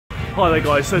Hi there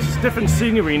guys, so it's different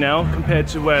scenery now compared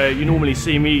to where you normally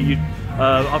see me.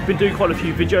 I've been doing quite a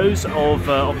few videos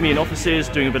of me in offices,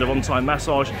 doing a bit of on-time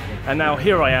massage, and now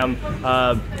here I am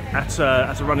at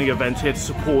a running event here to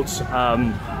support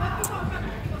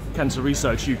Cancer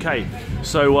Research UK.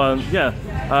 So yeah,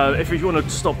 if you want to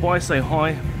stop by, say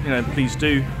hi, you know, please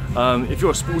do. If you're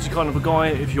a sporty kind of a guy,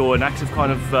 if you're an active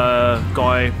kind of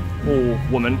guy or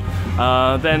woman,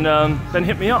 then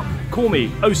hit me up. Call me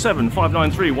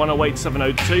 07593 108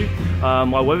 702.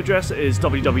 My web address is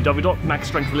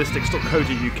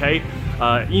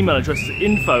www.maxstrengthholistics.co.uk. Email address is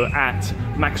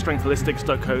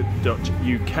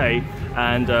info@maxstrengthholistics.co.uk.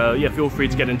 And yeah, feel free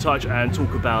to get in touch and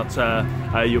talk about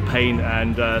your pain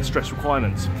and stress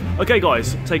requirements. Okay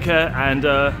guys, take care and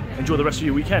enjoy the rest of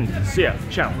your weekend. See ya.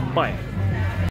 Ciao. Bye.